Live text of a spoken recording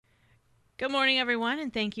Good morning, everyone,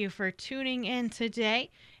 and thank you for tuning in today.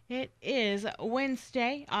 It is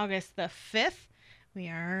Wednesday, August the 5th. We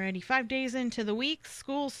are already 5 days into the week.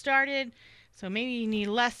 School started, so maybe you need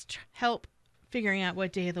less help figuring out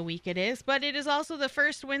what day of the week it is. But it is also the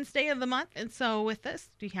first Wednesday of the month, and so with this,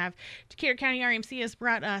 we have Decatur County RMC has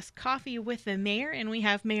brought us Coffee with the Mayor, and we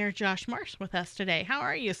have Mayor Josh Marsh with us today. How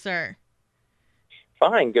are you, sir?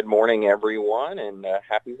 Fine. Good morning, everyone, and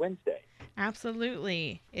happy Wednesday.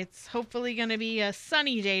 Absolutely. It's hopefully going to be a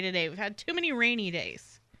sunny day today. We've had too many rainy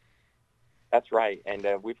days. That's right. And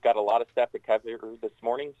we've got a lot of stuff to cover this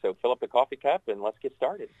morning, so fill up the coffee cup and let's get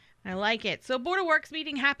started. I like it. So Board of Works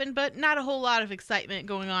meeting happened, but not a whole lot of excitement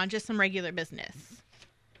going on, just some regular business.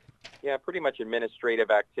 Yeah, pretty much administrative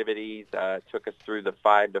activities. Took us through the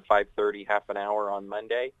 5 to 5:30, half an hour on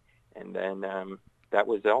Monday. And then that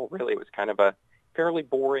was all, really. It was kind of a fairly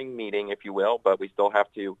boring meeting, if you will, but we still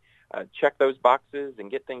have to check those boxes and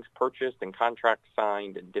get things purchased and contracts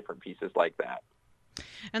signed and different pieces like that.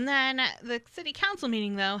 And then the city council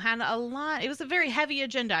meeting, though, had a lot. It was a very heavy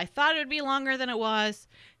agenda. I thought it would be longer than it was.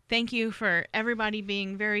 Thank you for everybody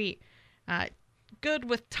being very good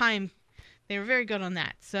with time. They were very good on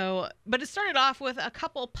that. But it started off with a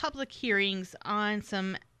couple public hearings on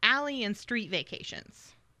some alley and street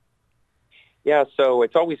vacations. Yeah, so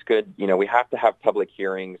it's always good. We have to have public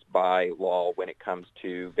hearings by law when it comes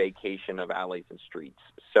to vacation of alleys and streets.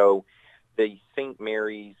 So the St.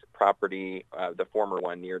 Mary's property, the former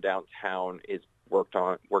one near downtown, is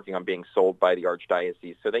working on being sold by the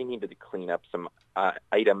Archdiocese. So they needed to clean up some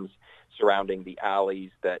items surrounding the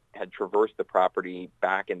alleys that had traversed the property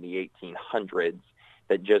back in the 1800s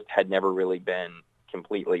that just had never really been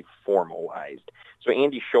completely formalized. So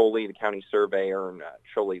Andy Sholey, the county surveyor, and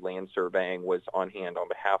Sholey Land Surveying was on hand on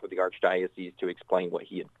behalf of the Archdiocese to explain what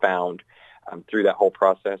he had found. Through that whole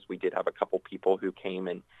process, we did have a couple people who came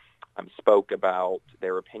and spoke about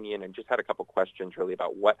their opinion and just had a couple questions really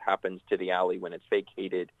about what happens to the alley when it's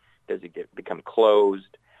vacated. Does it become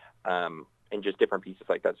closed? And just different pieces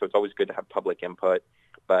like that. So it's always good to have public input.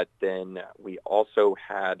 But then we also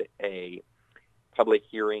had a public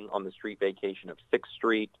hearing on the street vacation of 6th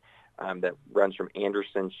Street that runs from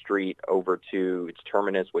Anderson Street over to its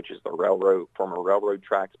terminus, which is the former railroad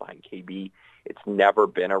tracks behind KB. It's never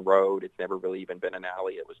been a road. It's never really even been an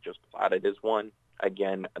alley. It was just platted as one.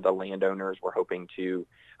 Again, the landowners were hoping to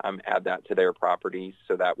add that to their properties,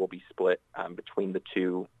 so that will be split between the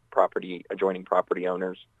two adjoining property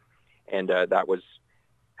owners. And that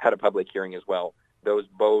had a public hearing as well. Those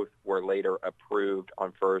both were later approved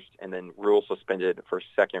on first and then rule suspended for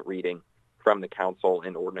second reading from the council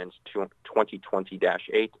in ordinance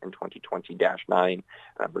 2020-8 and 2020-9,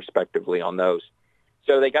 respectively, on those.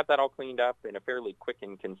 So they got that all cleaned up in a fairly quick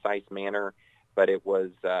and concise manner, but it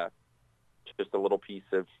was just a little piece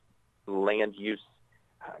of land use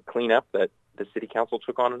cleanup that the city council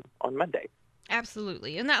took on Monday.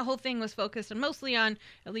 Absolutely. And that whole thing was focused mostly on,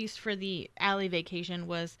 at least for the alley vacation,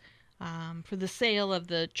 was for the sale of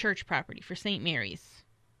the church property for St. Mary's.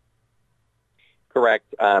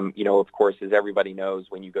 Correct. Of course, as everybody knows,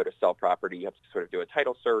 when you go to sell property, you have to sort of do a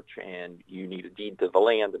title search and you need a deed to the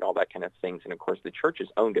land and all that kind of things. And of course, the church has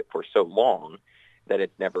owned it for so long that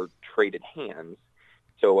it's never traded hands.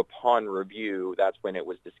 So upon review, that's when it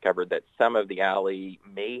was discovered that some of the alley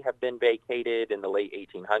may have been vacated in the late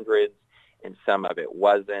 1800s and some of it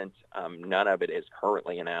wasn't. None of it is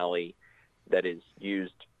currently an alley that is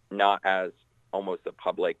used not as almost a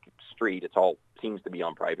public street. It all seems to be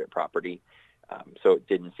on private property. So it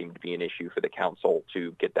didn't seem to be an issue for the council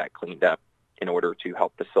to get that cleaned up in order to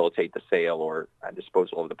help facilitate the sale or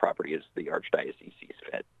disposal of the property as the Archdiocese sees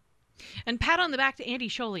fit. And pat on the back to Andy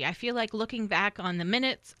Sholey. I feel like looking back on the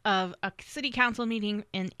minutes of a city council meeting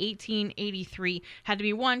in 1883 had to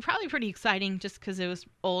be probably pretty exciting just because it was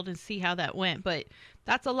old and see how that went. But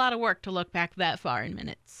that's a lot of work to look back that far in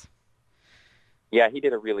minutes. Yeah, he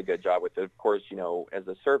did a really good job with it. Of course, as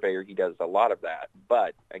a surveyor, he does a lot of that.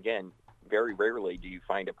 But again, very rarely do you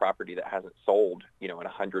find a property that hasn't sold, in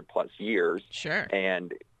 100 plus years. Sure.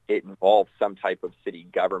 And it involves some type of city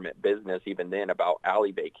government business, even then, about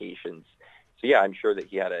alley vacations. So, yeah, I'm sure that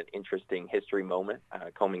he had an interesting history moment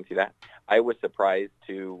combing through that. I was surprised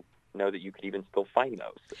to know that you could even still find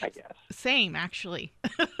those, I guess. Same, actually.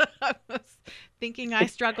 I was thinking I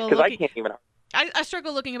struggle because I can't even... I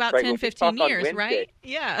struggle looking about 10, 15 years, right?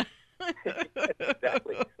 Yeah.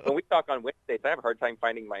 Exactly. When we talk on Wednesdays, I have a hard time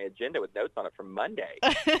finding my agenda with notes on it from Monday.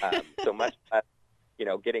 So much less,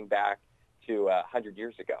 getting back to 100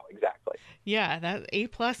 years ago. Exactly. Yeah, that A+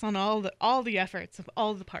 on all the efforts of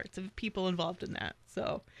all the parts of people involved in that.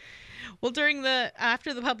 So, Well,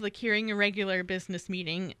 after the public hearing, a regular business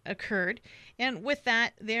meeting occurred, and with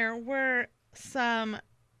that, there were some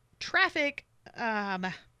traffic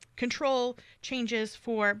control changes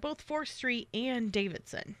for both 4th Street and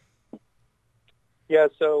Davidson. Yeah,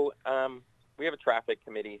 so we have a traffic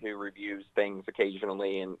committee who reviews things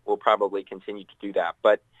occasionally, and we'll probably continue to do that.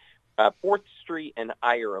 But 4th Street and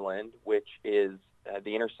Ireland, which is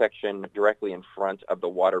the intersection directly in front of the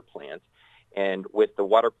water plant, and with the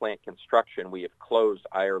water plant construction, we have closed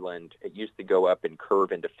Ireland. It used to go up and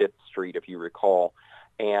curve into 5th Street, if you recall,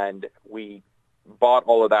 and we bought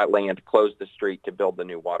all of that land, closed the street to build the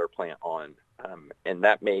new water plant on. And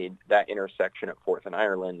that made that intersection at 4th and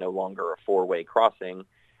Ireland no longer a four-way crossing,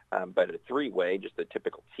 but a three-way, just a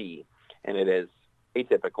typical T. And it is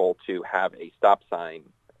atypical to have a stop sign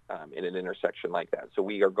in an intersection like that. So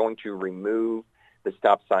we are going to remove the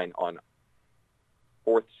stop sign on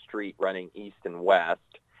 4th Street running east and west.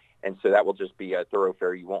 And so that will just be a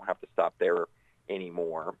thoroughfare. You won't have to stop there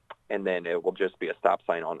anymore. And then it will just be a stop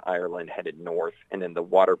sign on Ireland headed north. And then the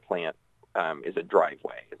water plant is a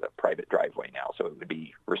driveway, is a private driveway now. So it would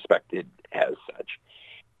be respected as such.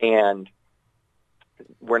 And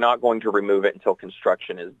we're not going to remove it until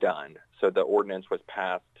construction is done. So the ordinance was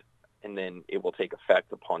passed, and then it will take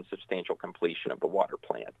effect upon substantial completion of the water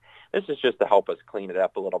plant. This is just to help us clean it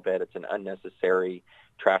up a little bit. It's an unnecessary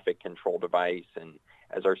traffic control device. And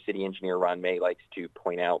as our city engineer, Ron May, likes to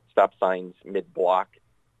point out, stop signs mid-block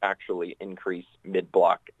actually increase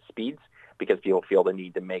mid-block speeds because people feel the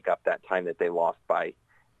need to make up that time that they lost by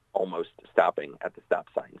almost stopping at the stop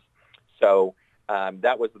signs. So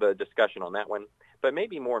that was the discussion on that one. But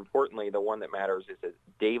maybe more importantly, the one that matters is at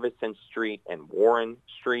Davison Street and Warren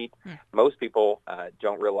Street. Most people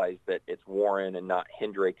don't realize that it's Warren and not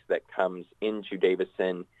Hendricks that comes into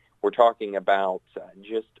Davison. We're talking about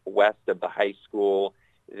just west of the high school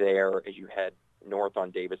there as you head north on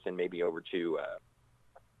Davison, maybe over to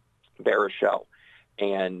Baruchel.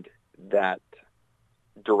 And that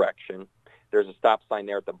direction, there's a stop sign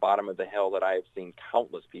there at the bottom of the hill that I have seen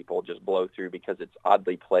countless people just blow through because it's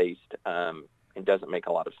oddly placed and doesn't make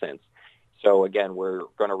a lot of sense. So again, we're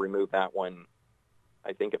going to remove that one,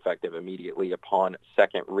 I think, effective immediately upon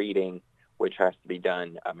second reading, which has to be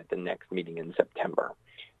done at the next meeting in September.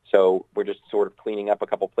 So we're just sort of cleaning up a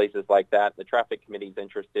couple places like that. The traffic committee is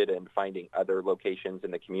interested in finding other locations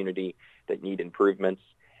in the community that need improvements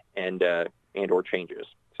and or changes.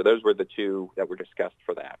 So those were the two that were discussed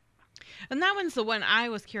for that. And that one's the one I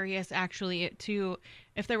was curious, actually, to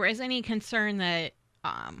if there was any concern that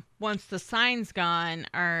once the sign's gone,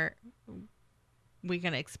 are we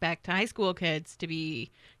going to expect high school kids to be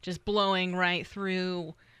just blowing right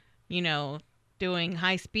through, doing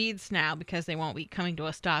high speeds now because they won't be coming to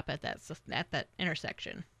a stop at that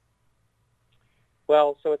intersection?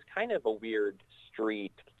 Well, so it's kind of a weird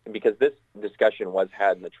street because this discussion was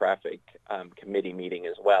had in the traffic committee meeting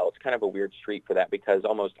as well. It's kind of a weird street for that because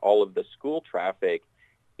almost all of the school traffic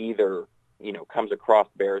either, comes across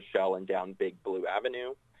Baruchel and down Big Blue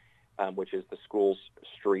Avenue, which is the school's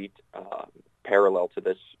street parallel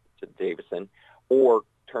to Davison, or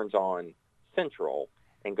turns on Central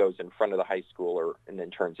and goes in front of the high school and then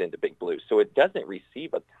turns into Big Blue. So it doesn't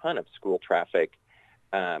receive a ton of school traffic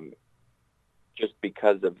just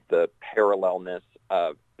because of the parallelness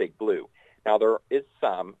of Big Blue. Now, there is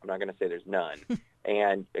some. I'm not going to say there's none.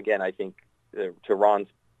 And again, I think to Ron's,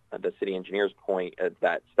 the city engineer's point,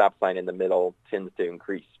 that stop sign in the middle tends to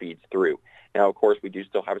increase speeds through. Now, of course, we do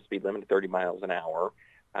still have a speed limit of 30 miles an hour,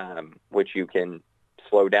 which you can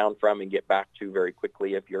slow down from and get back to very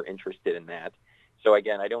quickly if you're interested in that. So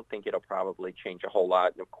again, I don't think it'll probably change a whole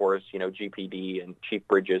lot. And of course, GPD and Chief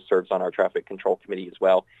Bridges serves on our traffic control committee as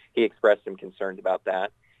well. He expressed some concerns about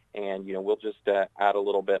that. And, we'll just add a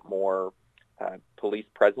little bit more police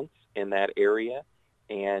presence in that area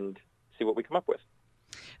and see what we come up with.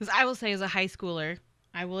 Because I will say, as a high schooler,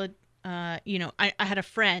 I would, I had a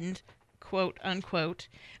friend, quote unquote,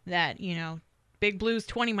 that, Big Blue's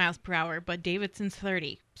 20 miles per hour, but Davidson's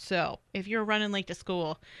 30. So if you're running late to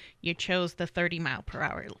school, you chose the 30 mile per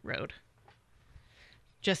hour road.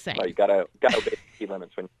 Just saying. Well, you gotta obey speed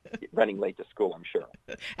limits when you're running late to school, I'm sure.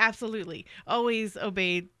 Absolutely. Always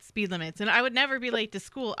obey speed limits. And I would never be late to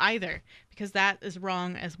school either, because that is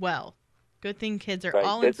wrong as well. Good thing kids are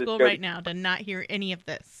all in school right now to not hear any of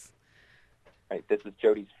this. Right. This is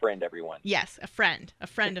Jody's friend, everyone. Yes, a friend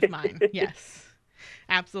of mine. Yes,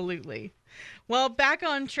 absolutely. Well, back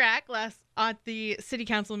on track. At the city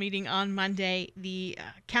council meeting on Monday, the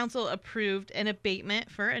council approved an abatement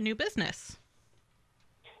for a new business.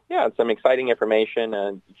 Yeah, some exciting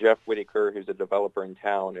information. Jeff Whitaker, who's a developer in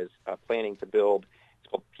town, is planning to build. It's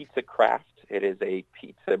called Pizza Craft. It is a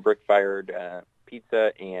brick-fired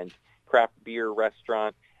pizza and craft beer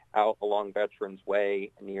restaurant out along Veterans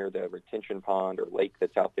Way near the retention pond or lake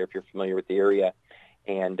that's out there if you're familiar with the area.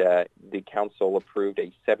 And the council approved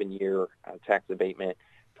a 7-year tax abatement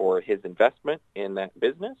for his investment in that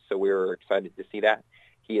business. So we were excited to see that.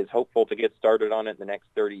 He is hopeful to get started on it in the next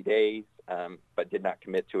 30 days, but did not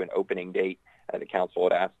commit to an opening date. The council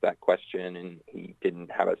had asked that question, and he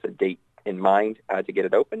didn't have us a date in mind to get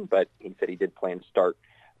it open, but he said he did plan to start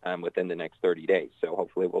within the next 30 days. So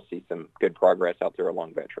hopefully we'll see some good progress out there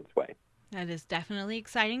along Veterans Way. That is definitely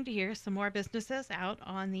exciting to hear some more businesses out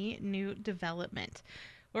on the new development.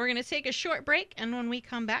 We're going to take a short break, and when we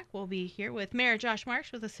come back, we'll be here with Mayor Josh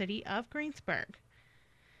Marsh with the City of Greensburg.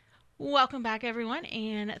 Welcome back, everyone,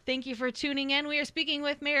 and thank you for tuning in. We are speaking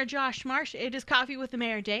with Mayor Josh Marsh. It is Coffee with the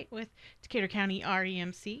Mayor Day with Decatur County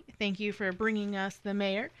REMC. Thank you for bringing us the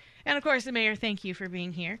mayor. And, of course, the mayor, thank you for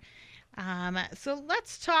being here. So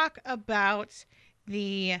let's talk about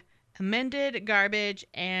the amended garbage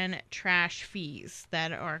and trash fees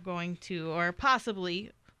that are going to, or possibly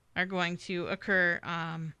are going to occur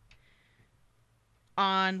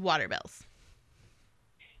on water bills.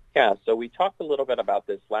 Yeah, so we talked a little bit about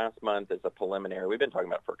this last month as a preliminary. We've been talking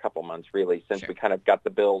about it for a couple months, really, since we kind of got the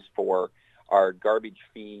bills for our garbage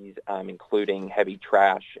fees, including heavy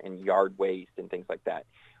trash and yard waste and things like that.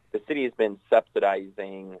 The city has been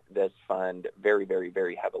subsidizing this fund very, very,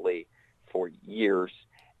 very heavily for years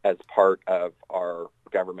as part of our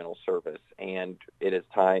governmental service, and it is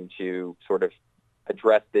time to sort of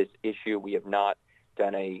address this issue. We have not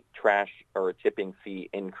done a trash or a tipping fee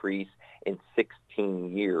increase in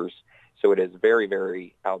 16 years. So it is very,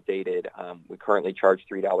 very outdated. We currently charge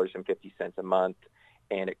 $3.50 a month,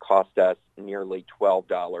 and it costs us nearly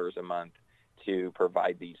 $12 a month to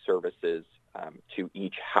provide these services to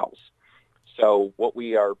each house. So what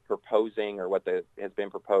we are proposing, or what has been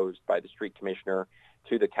proposed by the street commissioner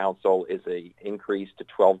to the council, is an increase to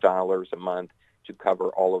 $12 a month to cover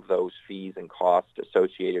all of those fees and costs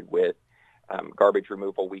associated with garbage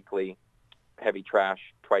removal weekly, heavy trash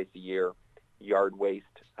twice a year, yard waste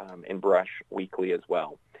and brush weekly as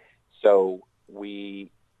well. So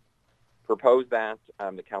we proposed that.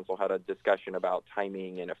 The council had a discussion about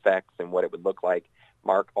timing and effects and what it would look like.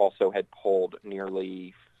 Mark also had polled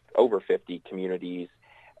nearly over 50 communities,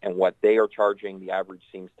 and what they are charging, the average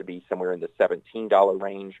seems to be somewhere in the $17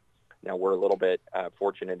 range. Now, we're a little bit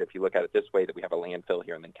fortunate, if you look at it this way, that we have a landfill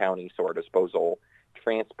here in the county, so our disposal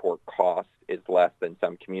transport cost is less than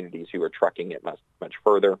some communities who are trucking it much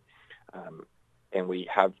further. And we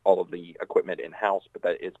have all of the equipment in-house, but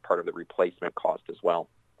that is part of the replacement cost as well.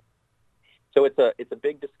 So it's a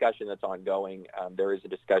big discussion that's ongoing. There is a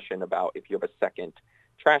discussion about if you have a second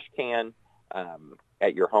trash can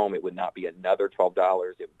at your home, it would not be another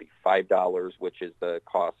 $12. It would be $5, which is the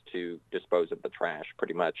cost to dispose of the trash,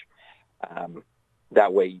 pretty much.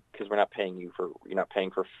 That way, because you're not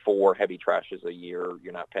paying for 4 heavy trashes a year.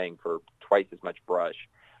 You're not paying for twice as much brush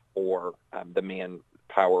or the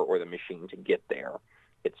manpower or the machine to get there.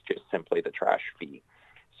 It's just simply the trash fee.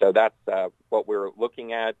 So that's what we're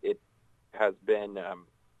looking at. It has been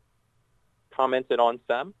commented on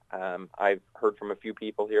some. I've heard from a few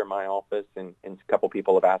people here in my office, and a couple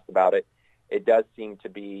people have asked about it. It does seem to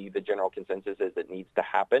be the general consensus is it needs to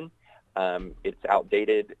happen. It's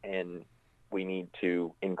outdated, and we need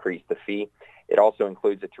to increase the fee. It also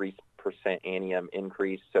includes a 3% annuum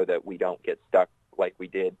increase so that we don't get stuck like we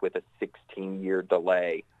did with a 16-year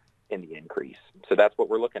delay in the increase. So that's what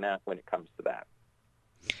we're looking at when it comes to that.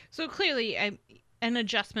 So clearly, an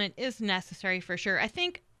adjustment is necessary for sure. I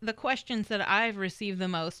think the questions that I've received the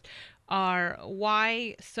most are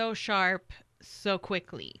why so sharp so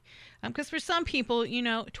quickly? Because for some people,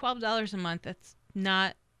 $12 a month, that's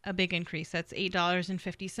not a big increase. That's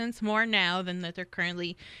 $8.50 more now than that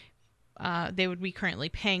they would be currently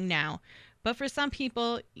paying now. But for some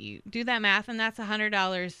people, you do that math, and that's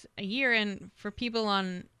 $100 a year. And for people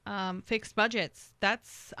on fixed budgets,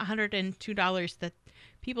 that's $102 that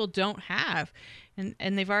people don't have.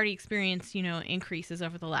 And they've already experienced, increases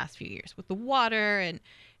over the last few years with the water.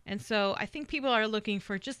 And so I think people are looking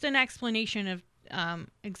for just an explanation of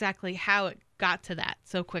exactly how it got to that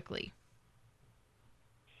so quickly.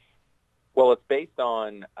 Well, it's based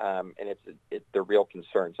on, and it's the real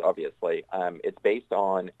concerns, obviously. It's based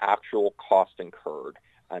on actual cost incurred.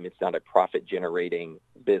 It's not a profit-generating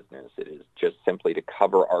business. It is just simply to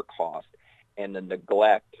cover our cost. And the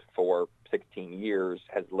neglect for 16 years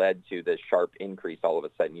has led to this sharp increase all of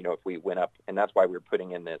a sudden. If we went up, and that's why we're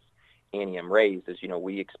putting in this annuum raise, is,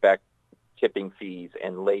 we expect tipping fees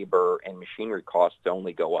and labor and machinery costs to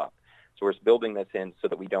only go up. So we're building this in so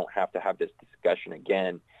that we don't have to have this discussion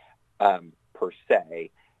again, per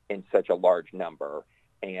se, in such a large number.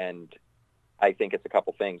 And I think it's a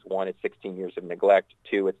couple things. One, it's 16 years of neglect.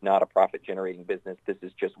 Two, it's not a profit-generating business. This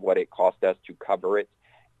is just what it cost us to cover it.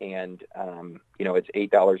 And,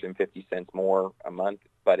 it's $8.50 more a month,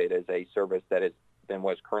 but it is a service that is than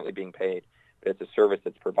what's currently being paid. But it's a service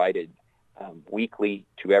that's provided weekly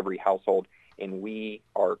to every household. And we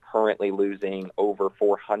are currently losing over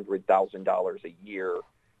 $400,000 a year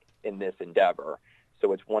in this endeavor.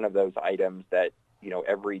 So it's one of those items that,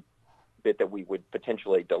 every bit that we would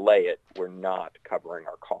potentially delay it, we're not covering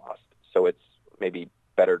our cost. So it's maybe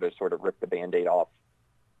better to sort of rip the Band-Aid off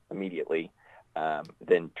immediately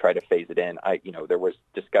than try to phase it in. There was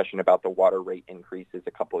discussion about the water rate increases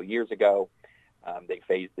a couple of years ago. They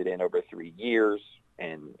phased it in over 3 years.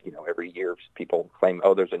 And, every year people claim,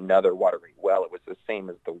 oh, there's another water rate. Well, it was the same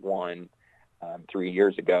as the one 3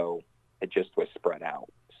 years ago. It just was spread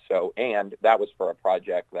out. So, and that was for a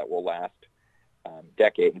project that will last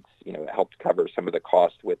decades. It helped cover some of the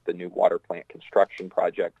cost with the new water plant construction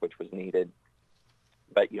project, which was needed.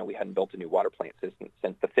 But, we hadn't built a new water plant system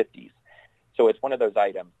since the 50s. So it's one of those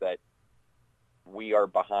items that we are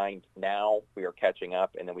behind now, we are catching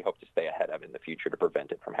up, and then we hope to stay ahead of in the future to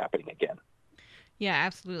prevent it from happening again. Yeah,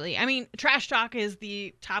 absolutely. I mean, trash talk is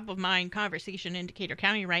the top of mind conversation in Decatur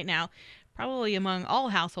County right now, probably among all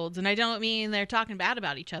households. And I don't mean they're talking bad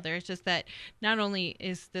about each other. It's just that not only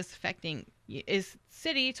is this affecting, is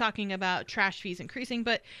city talking about trash fees increasing,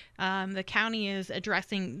 but the county is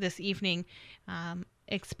addressing this evening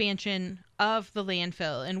expansion of the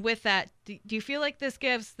landfill. And with that, do you feel like this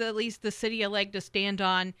gives at least the city a leg to stand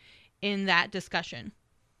on in that discussion?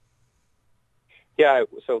 Yeah,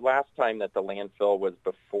 so last time that the landfill was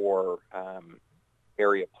before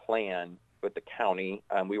area plan with the county,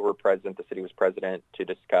 the city was present to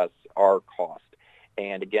discuss our cost.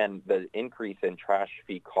 And again, the increase in trash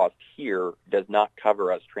fee cost here does not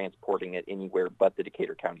cover us transporting it anywhere but the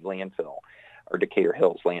Decatur County landfill or Decatur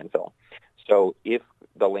Hills landfill. So if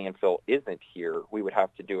the landfill isn't here, we would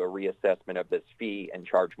have to do a reassessment of this fee and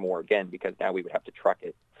charge more again, because now we would have to truck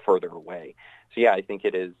it further away. So yeah, I think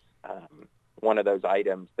it is one of those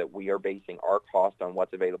items that we are basing our cost on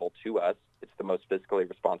what's available to us. It's the most fiscally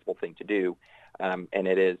responsible thing to do. And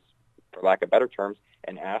it is, for lack of better terms,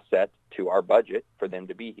 an asset to our budget for them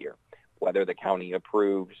to be here. Whether the county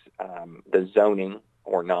approves the zoning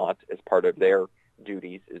or not as part of their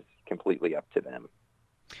duties is completely up to them.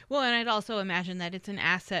 Well, and I'd also imagine that it's an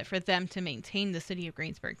asset for them to maintain the city of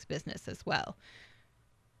Greensburg's business as well.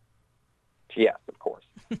 Yes, of course.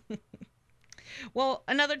 Well,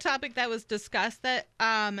 another topic that was discussed that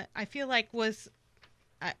I feel like was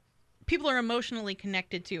people are emotionally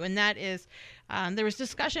connected to, and that is there was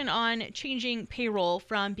discussion on changing payroll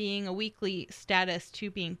from being a weekly status to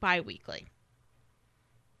being biweekly.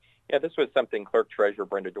 Yeah, this was something Clerk Treasurer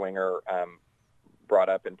Brenda Dwinger brought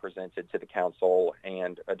up and presented to the council,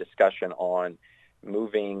 and a discussion on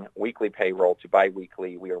moving weekly payroll to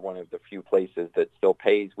biweekly. We are one of the few places that still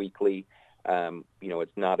pays weekly.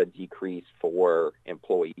 It's not a decrease for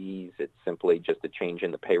employees. It's simply just a change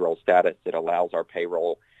in the payroll status. It allows our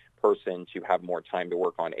payroll person to have more time to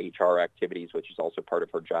work on HR activities, which is also part of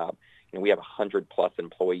her job. We have 100 plus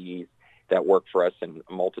employees that work for us in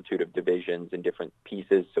a multitude of divisions and different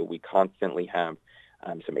pieces. So we constantly have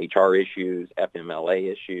some HR issues,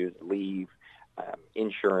 FMLA issues, leave,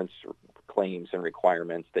 insurance claims and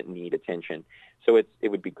requirements that need attention. So it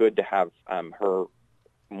would be good to have her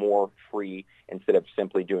more free. Instead of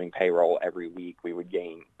simply doing payroll every week, we would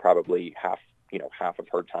gain probably half of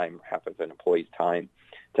her time, half of an employee's time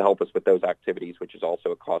to help us with those activities, which is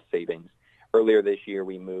also a cost savings. Earlier this year,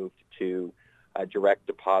 we moved to direct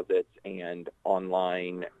deposits and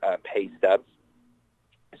online pay stubs.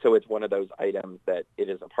 So it's one of those items that it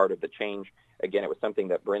is a part of the change. Again, it was something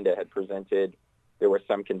that Brenda had presented. There was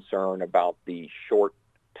some concern about the short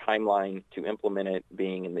timeline to implement it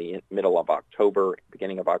being in the middle of October,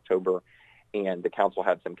 beginning of October, and the council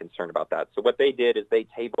had some concern about that. So what they did is they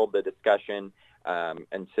tabled the discussion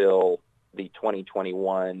until the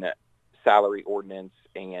 2021 salary ordinance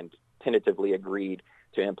and tentatively agreed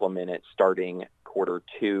to implement it starting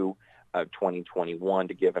Q2 of 2021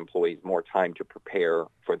 to give employees more time to prepare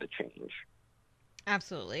for the change.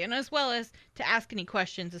 Absolutely. And as well as to ask any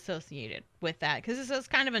questions associated with that, because this is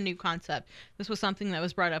kind of a new concept. This was something that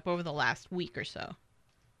was brought up over the last week or so.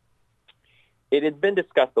 It had been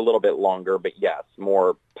discussed a little bit longer, but yes,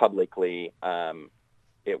 more publicly,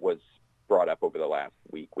 it was brought up over the last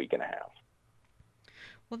week and a half.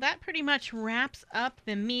 Well, that pretty much wraps up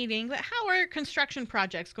the meeting. But how are construction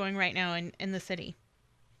projects going right now in the city?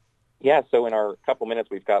 Yeah, so in our couple minutes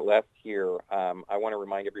we've got left here, I want to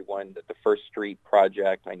remind everyone that the First Street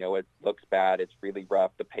project, I know it looks bad. It's really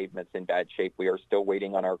rough. The pavement's in bad shape. We are still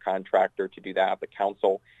waiting on our contractor to do that. The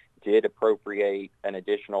council did appropriate an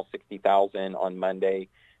additional $60,000 on Monday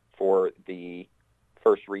for the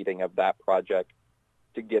first reading of that project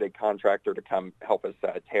to get a contractor to come help us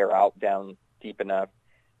tear out down deep enough,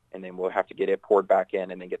 and then we'll have to get it poured back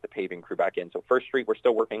in and then get the paving crew back in. So First Street we're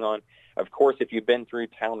still working on. Of course, if you've been through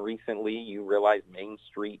town recently, you realize Main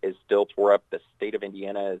Street is still tore up. The state of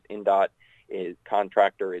Indiana, NDOT,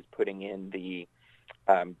 contractor is putting in the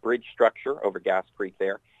bridge structure over Gas Creek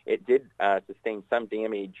there. It did sustain some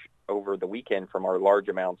damage over the weekend from our large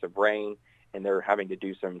amounts of rain, and they're having to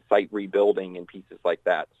do some site rebuilding and pieces like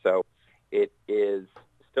that. So it is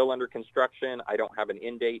still under construction. I don't have an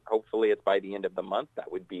end date. Hopefully it's by the end of the month.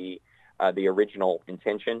 That would be the original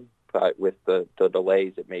intention, but with the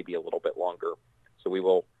delays, it may be a little bit longer. So we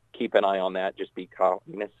will keep an eye on that. Just be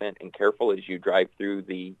cognizant and careful as you drive through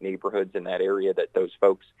the neighborhoods in that area, that those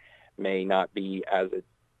folks may not be as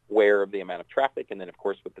aware of the amount of traffic. And then, of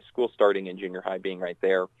course, with the school starting and junior high being right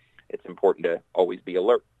there, it's important to always be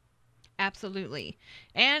alert. Absolutely.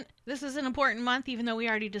 And this is an important month, even though we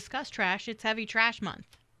already discussed trash. It's Heavy Trash Month.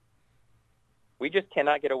 We just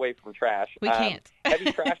cannot get away from trash. We can't.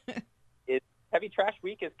 Heavy Trash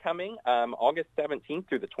Week is coming August 17th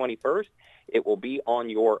through the 21st. It will be on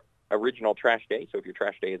your original trash day. So if your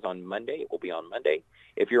trash day is on Monday, it will be on Monday.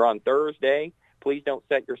 If you're on Thursday, please don't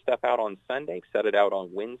set your stuff out on Sunday. Set it out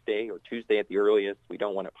on Wednesday or Tuesday at the earliest. We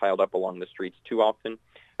don't want it piled up along the streets too often.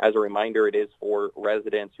 As a reminder, it is for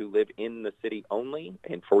residents who live in the city only,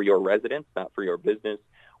 and for your residents, not for your business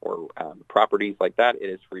or properties like that. It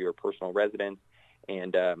is for your personal residence.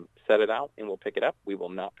 And set it out, and we'll pick it up. We will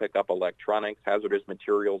not pick up electronics, hazardous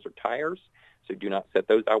materials, or tires. So do not set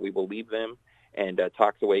those out. We will leave them. And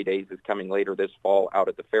Talks Away Days is coming later this fall out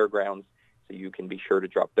at the fairgrounds. So you can be sure to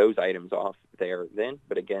drop those items off there then.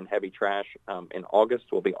 But again, Heavy Trash in August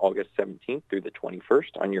will be August 17th through the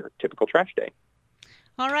 21st on your typical trash day.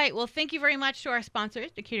 All right. Well, thank you very much to our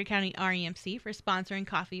sponsors, Decatur County REMC, for sponsoring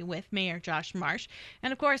Coffee with Mayor Josh Marsh.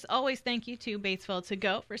 And, of course, always thank you to Batesville To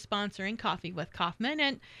Go for sponsoring Coffee with Kaufman.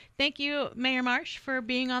 And thank you, Mayor Marsh, for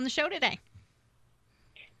being on the show today.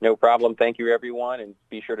 No problem. Thank you, everyone. And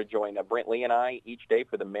be sure to join Brent Lee and I each day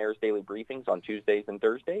for the Mayor's Daily Briefings on Tuesdays and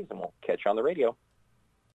Thursdays, and we'll catch you on the radio.